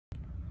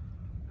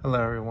Hello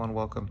everyone,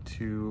 welcome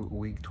to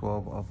week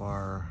 12 of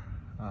our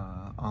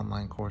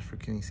online course for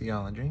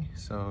kinesiology.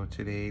 So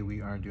today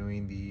we are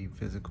doing the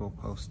physical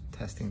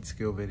post-testing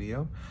skill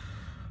video.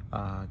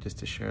 Just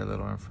to share a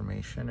little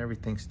information,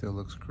 everything still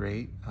looks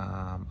great.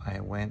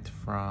 I went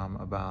from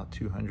about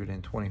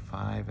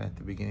 225 at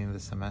the beginning of the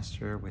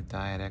semester with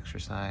diet,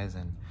 exercise,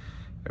 and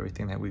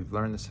everything that we've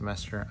learned this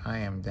semester. I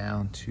am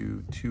down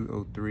to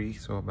 203,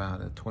 so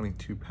about a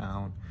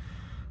 22-pound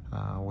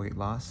weight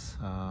loss,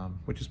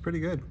 which is pretty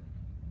good.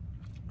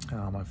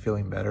 I'm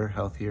feeling better,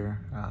 healthier,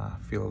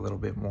 feel a little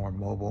bit more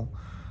mobile.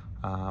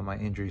 My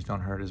injuries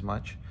don't hurt as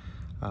much.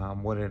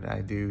 What did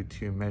I do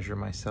to measure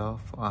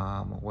myself?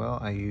 Well,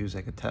 I use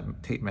like a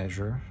tape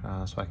measure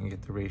so I can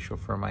get the ratio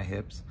for my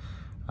hips.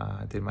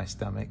 Did my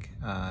stomach,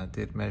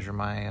 did measure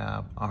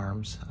my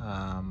arms.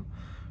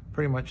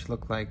 Pretty much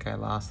looked like I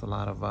lost a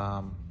lot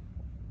of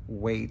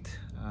weight.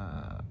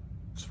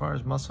 As far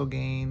as muscle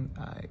gain,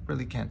 I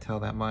really can't tell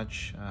that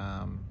much.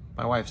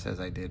 My wife says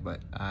I did,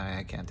 but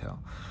I can't tell.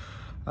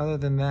 Other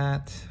than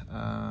that,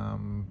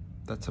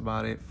 that's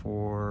about it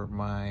for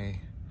my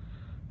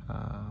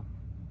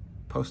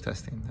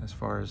post-testing. As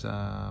far as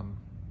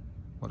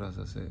what else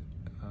is it?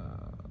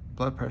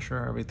 Blood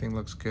pressure, everything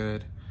looks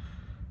good.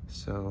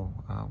 So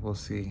we'll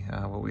see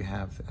what we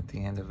have at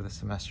the end of the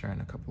semester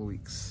in a couple of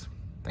weeks.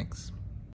 Thanks.